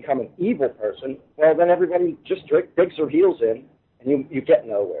I become an evil person, well, then everybody just digs their heels in, and you get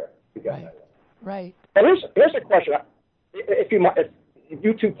nowhere. You get nowhere. Right. Now, here's a question. If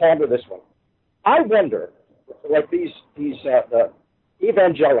you two ponder this one, I wonder, like these the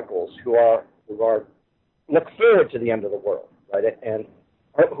evangelicals who look forward to the end of the world, right, and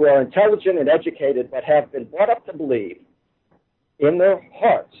who are intelligent and educated, but have been brought up to believe in their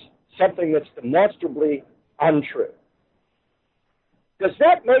hearts something that's demonstrably untrue. Does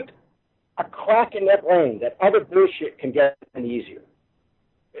that make a crack in their brain that other bullshit can get in easier?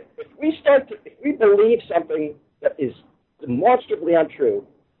 If we believe something that is demonstrably untrue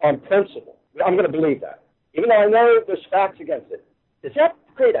on principle, I'm going to believe that, even though I know there's facts against it. Does that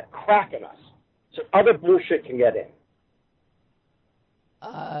create a crack in us so other bullshit can get in?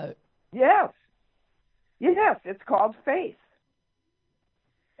 Yes, it's called faith.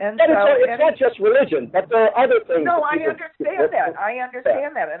 And it's not just religion, but there are other things. No, I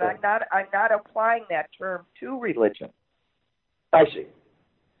understand that, and I'm not applying that term to religion. I see.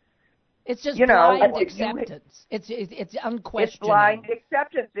 It's just blind acceptance. It's unquestioning. It's blind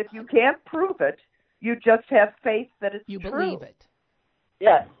acceptance. If you can't prove it, you just have faith that it's true. You believe it.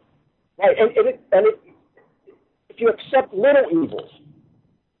 Yeah, right. And if you accept little evils,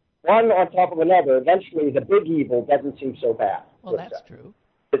 one on top of another, eventually the big evil doesn't seem so bad. Well, that's true.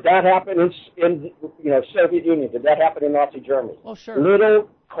 Did that happen in Soviet Union? Did that happen in Nazi Germany? Well, sure. Little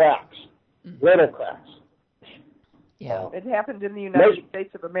cracks. Little cracks. Yeah. It happened in the United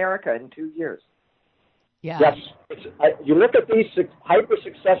States of America in 2 years. Yeah. Yes. You look at these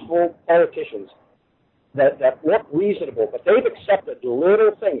hyper-successful politicians that look reasonable, but they've accepted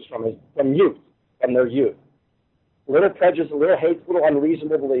little things from their youth. Little prejudice, little hate, little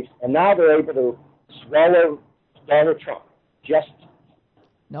unreasonable beliefs, and now they're able to swallow Donald Trump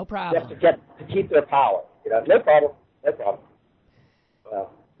no problem. Just to keep their power. No problem.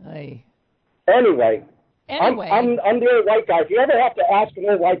 Well, Anyway, I'm the old white guy. If you ever have to ask an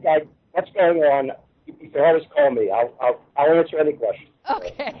old white guy what's going on, you can always call me. I'll answer any question.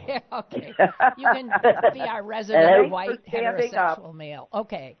 Okay. You can be our resident white heterosexual male.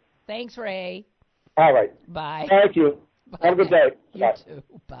 Okay. Thanks, Ray. All right. Bye. Thank you. Bye. Have a good day. You too.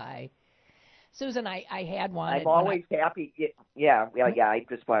 Bye. Susan, I had one. I'm always happy. Yeah. I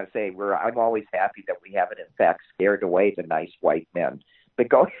just want to say I'm always happy that we haven't, in fact, scared away the nice white men. But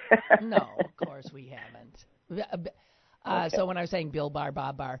go. No, of course we haven't. Okay. So when I was saying Bill Barr,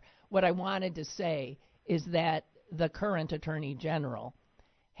 Bob Barr, what I wanted to say is that the current Attorney General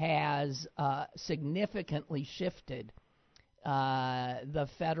has significantly shifted the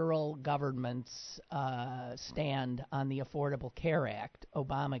federal government's stand on the Affordable Care Act,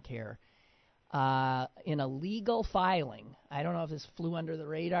 Obamacare, in a legal filing. I don't know if this flew under the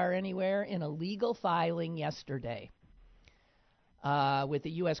radar anywhere. In a legal filing yesterday with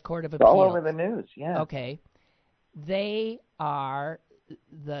the U.S. Court of Appeals. All over the news, yeah. Okay. They are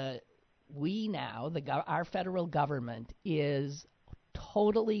our federal government is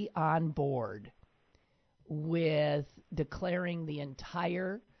totally on board with declaring the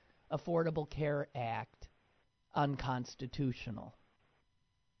entire Affordable Care Act unconstitutional.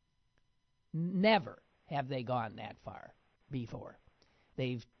 Never have they gone that far before.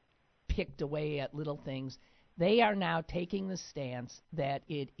 They've picked away at little things. They are now taking the stance that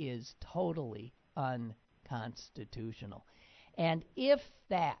it is totally unconstitutional. And if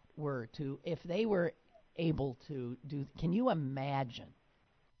they were able to do, can you imagine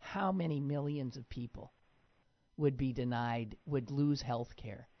how many millions of people would be denied, would lose health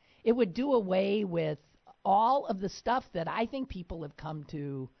care? It would do away with all of the stuff that I think people have come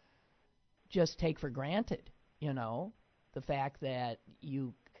to just take for granted. The fact that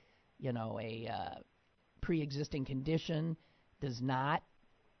a pre-existing condition does not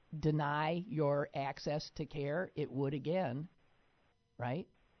deny your access to care. It would again, right?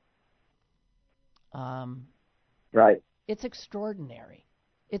 Right. It's extraordinary.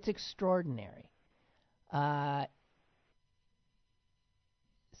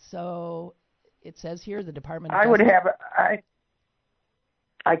 So it says here the Department of Justice.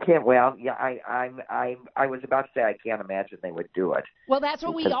 I can't. Well, yeah. I was about to say I can't imagine they would do it. Well, that's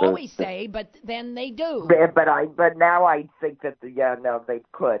what we always say, but then they do. But now I think that they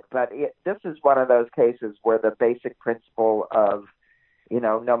could. But this is one of those cases where the basic principle of,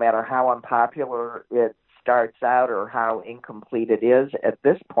 no matter how unpopular it starts out or how incomplete it is, at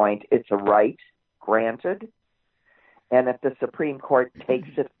this point it's a right granted, and if the Supreme Court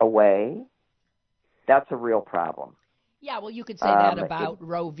takes it away, that's a real problem. Yeah, well, you could say that about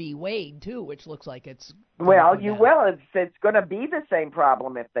Roe v. Wade too, which looks like it's it's going to be the same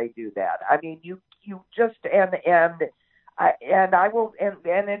problem if they do that. I mean, you just and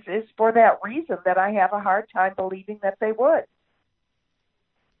it's for that reason that I have a hard time believing that they would.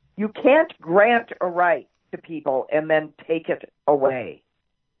 You can't grant a right to people and then take it away.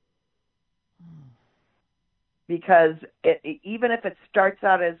 Because even if it starts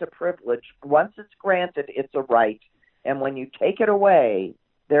out as a privilege, once it's granted, it's a right. And when you take it away,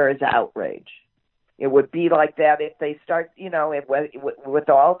 there is outrage. It would be like that if they start, with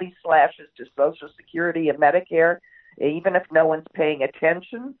all these slashes to Social Security and Medicare, even if no one's paying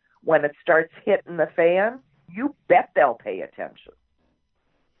attention, when it starts hitting the fan, you bet they'll pay attention.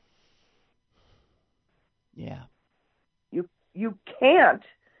 Yeah. You can't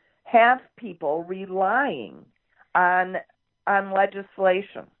have people relying on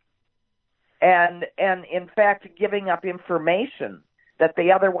legislation and in fact giving up information that they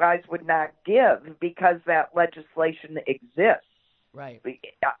otherwise would not give because that legislation exists. Right.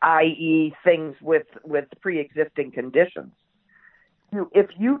 I.e. things with pre-existing conditions. If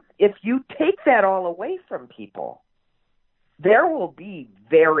you take that all away from people, there will be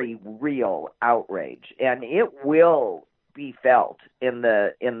very real outrage, and it will be felt in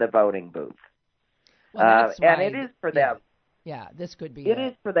the voting booth. Well, and it is for that. Yeah, this could be. It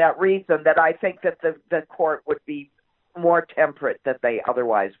is for that reason that I think that the court would be more temperate that they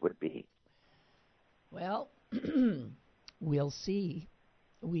otherwise would be. Well, we'll see.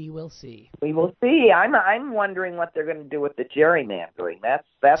 We will see. We will see. I'm wondering what they're going to do with the gerrymandering.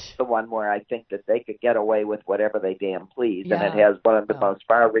 That's the one where I think that they could get away with whatever they damn please, and it has one of the most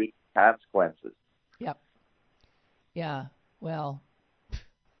far-reaching consequences. Yep. Yeah. Well,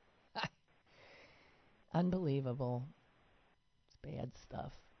 unbelievable. It's bad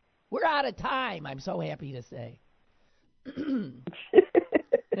stuff. We're out of time, I'm so happy to say.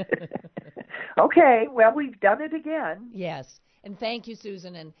 Okay, well, we've done it again. Yes, and thank you,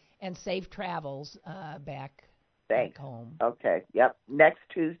 Susan, and safe travels back home. Okay, yep. Next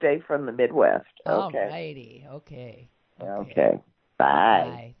Tuesday from the Midwest. Okay. All righty. Okay. Bye.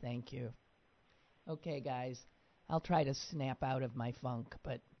 Bye. Thank you. Okay, guys, I'll try to snap out of my funk,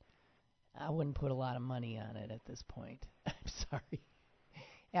 but I wouldn't put a lot of money on it at this point. I'm sorry.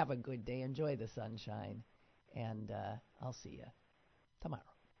 Have a good day. Enjoy the sunshine, and I'll see you tomorrow.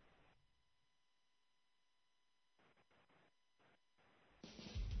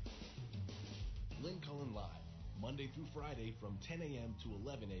 Lynn Cullen Live, Monday through Friday from 10 a.m. to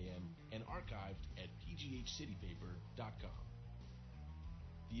 11 a.m. and archived at pghcitypaper.com.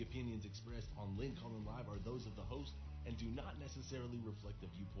 The opinions expressed on Lynn Cullen Live are those of the host and do not necessarily reflect the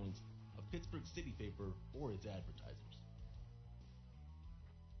viewpoint